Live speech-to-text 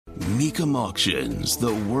Mecum Auctions,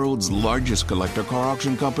 the world's largest collector car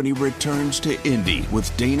auction company, returns to Indy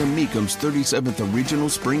with Dana Mecum's 37th Original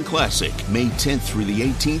Spring Classic, May 10th through the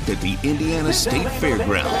 18th at the Indiana State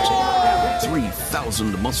Fairgrounds.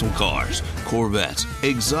 3,000 muscle cars, Corvettes,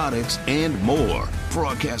 exotics, and more.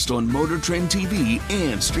 Broadcast on Motor Trend TV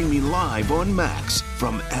and streaming live on Max.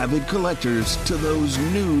 From avid collectors to those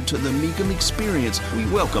new to the Mecum experience, we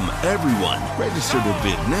welcome everyone. Register to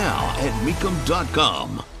bid now at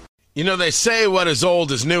Mecum.com. You know, they say what is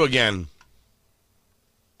old is new again.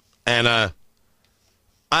 And I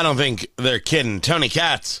don't think they're kidding. Tony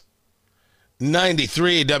Katz,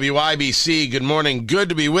 93 WIBC. Good morning. Good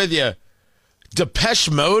to be with you. Depeche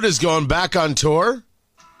Mode is going back on tour?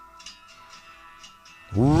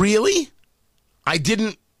 Really? I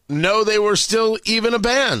didn't know they were still even a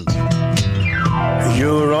band.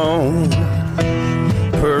 Your own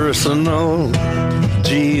personal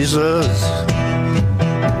Jesus.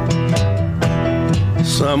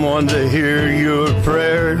 Someone to hear your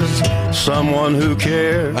prayers. Someone who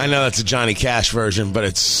cares. I know that's a Johnny Cash version, but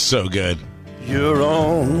it's so good. Your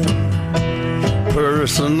own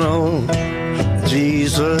personal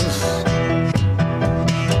Jesus.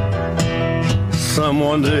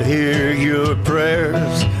 Someone to hear your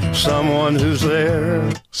prayers. Someone who's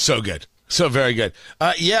there. So good. So very good.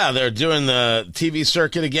 Yeah, they're doing the TV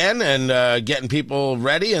circuit again and getting people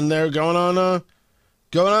ready, and they're going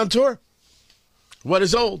on tour. What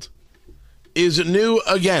is old is new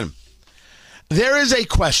again. There is a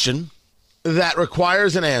question that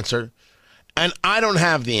requires an answer, and I don't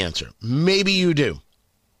have the answer. Maybe you do.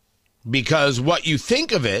 Because what you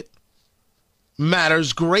think of it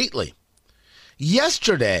matters greatly.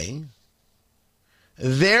 Yesterday,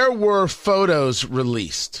 there were photos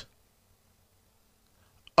released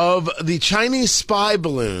of the Chinese spy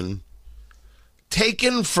balloon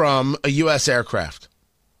taken from a U.S. aircraft.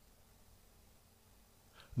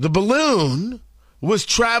 The balloon was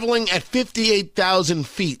traveling at 58,000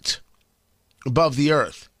 feet above the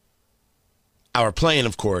earth. Our plane,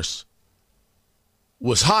 of course,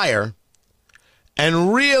 was higher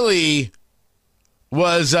and really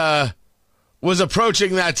was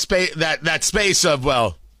approaching that space of,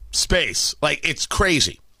 well, space. Like, it's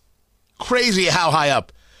crazy. Crazy how high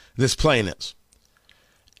up this plane is.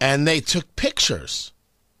 And they took pictures.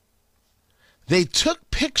 They took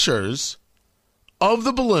pictures of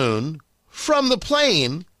the balloon from the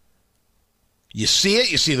plane. You see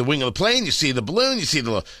it. You see the wing of the plane. You see the balloon. You see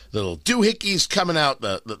the little doohickeys coming out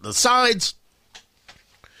the sides.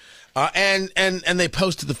 And they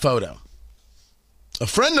posted the photo. A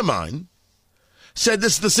friend of mine said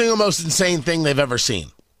this is the single most insane thing they've ever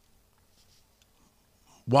seen.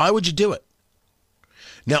 Why would you do it?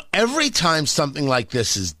 Now, every time something like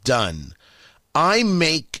this is done, I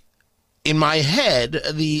make, in my head,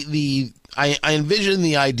 I envision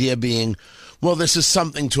the idea being, well, this is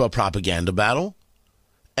something to a propaganda battle,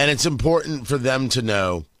 and it's important for them to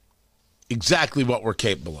know exactly what we're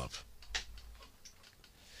capable of.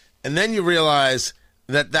 And then you realize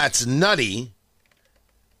that that's nutty.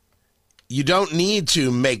 You don't need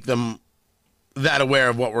to make them that aware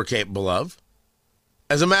of what we're capable of.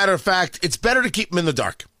 As a matter of fact, it's better to keep them in the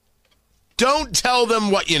dark. Don't tell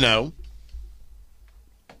them what you know.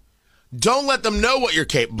 Don't let them know what you're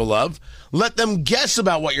capable of. Let them guess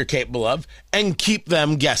about what you're capable of and keep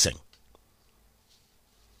them guessing.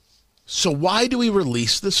 So why do we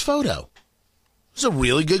release this photo? It's a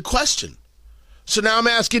really good question. So now I'm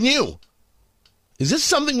asking you, is this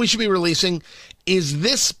something we should be releasing? Is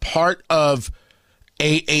this part of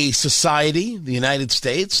a society, the United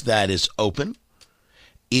States, that is open?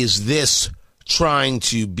 Is this trying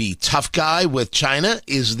to be tough guy with China?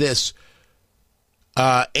 Is this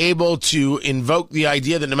able to invoke the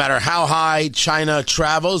idea that no matter how high China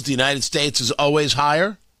travels, the United States is always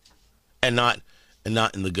higher, and not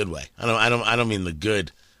in the good way? I don't mean the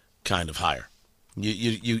good kind of higher.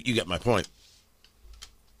 You get my point.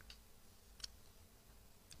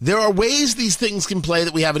 There are ways these things can play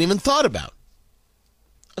that we haven't even thought about.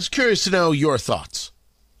 I was curious to know your thoughts.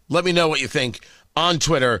 Let me know what you think on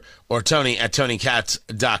Twitter or Tony at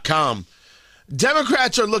TonyKatz.com.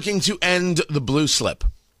 Democrats are looking to end the blue slip.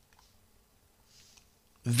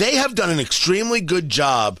 They have done an extremely good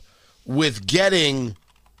job with getting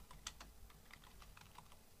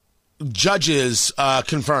judges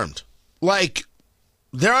confirmed. Like,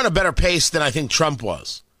 they're on a better pace than I think Trump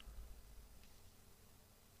was.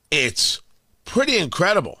 It's pretty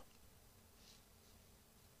incredible.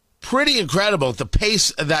 Pretty incredible at the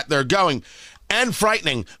pace that they're going. And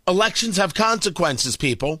frightening. Elections have consequences,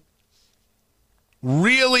 people.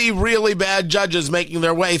 Really, really bad judges making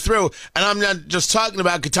their way through. And I'm not just talking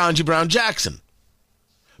about Ketanji Brown Jackson.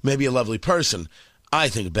 Maybe a lovely person. I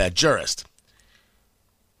think a bad jurist.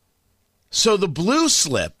 So the blue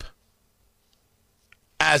slip,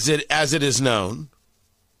 as it is known,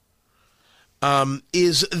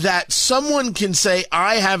 is that someone can say,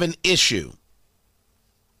 I have an issue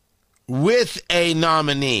with a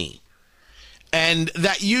nominee, and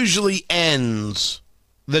that usually ends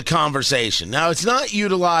the conversation. Now, it's not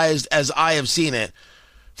utilized, as I have seen it,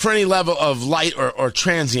 for any level of light or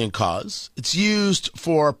transient cause. It's used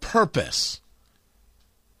for purpose.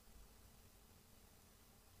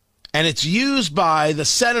 And it's used by the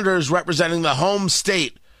senators representing the home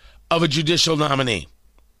state of a judicial nominee.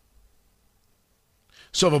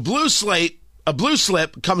 So if a blue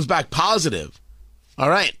slip comes back positive, all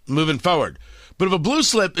right, moving forward. But if a blue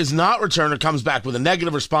slip is not returned or comes back with a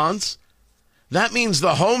negative response, that means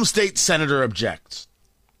the home state senator objects.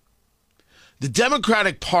 The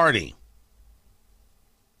Democratic Party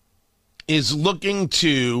is looking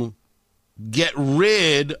to get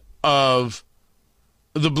rid of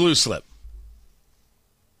the blue slip.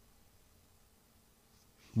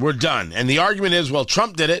 We're done. And the argument is, well,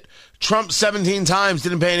 Trump did it. Trump 17 times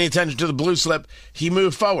didn't pay any attention to the blue slip. He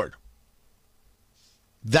moved forward.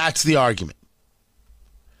 That's the argument.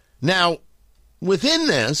 Now, within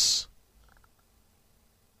this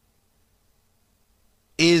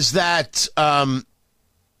is that,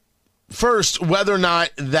 first, whether or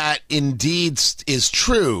not that indeed is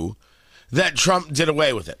true that Trump did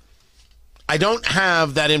away with it. I don't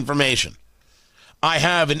have that information. I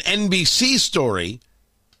have an NBC story,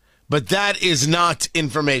 but that is not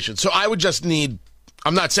information. So I would just need,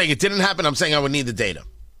 I'm not saying it didn't happen, I'm saying I would need the data.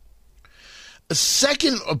 The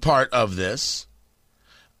second part of this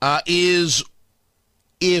is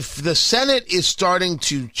if the Senate is starting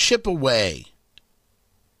to chip away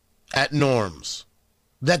at norms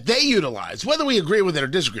that they utilize, whether we agree with it or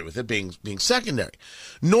disagree with it being secondary,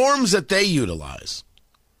 norms that they utilize,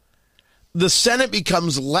 the Senate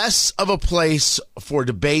becomes less of a place for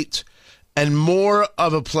debate and more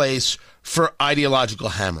of a place for ideological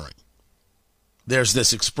hammering. There's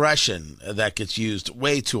this expression that gets used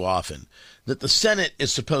way too often, that the Senate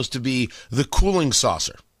is supposed to be the cooling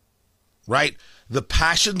saucer, right? The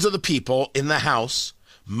passions of the people in the House,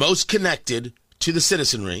 most connected to the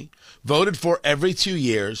citizenry, voted for every 2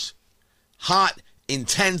 years, hot,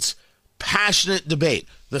 intense, passionate debate.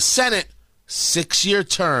 The Senate, 6-year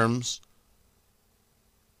terms.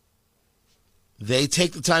 They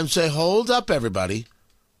take the time to say, hold up, everybody.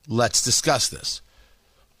 Let's discuss this.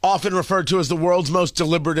 Often referred to as the world's most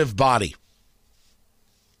deliberative body.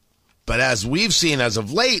 But as we've seen as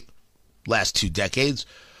of late, last 2 decades,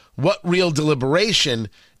 what real deliberation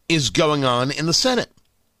is going on in the Senate?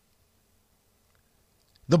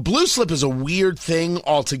 The blue slip is a weird thing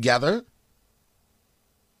altogether.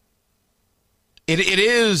 It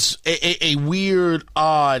is a weird,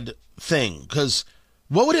 odd thing, because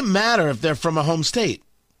what would it matter if they're from a home state?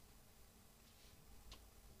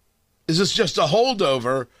 Is this just a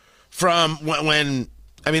holdover from when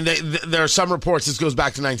I mean, there are some reports this goes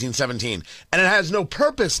back to 1917, and it has no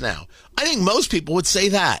purpose now. I think most people would say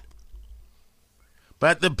that.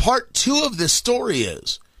 But the part 2 of this story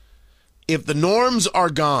is, if the norms are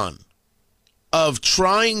gone of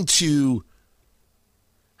trying to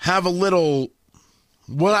have a little,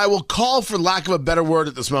 what I will call, for lack of a better word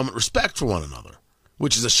at this moment, respect for one another,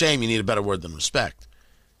 which is a shame, you need a better word than respect,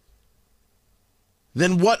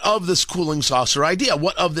 then what of this cooling saucer idea?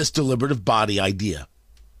 What of this deliberative body idea?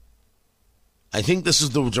 I think this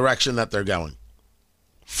is the direction that they're going.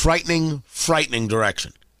 Frightening, frightening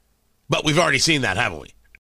direction. But we've already seen that, haven't we?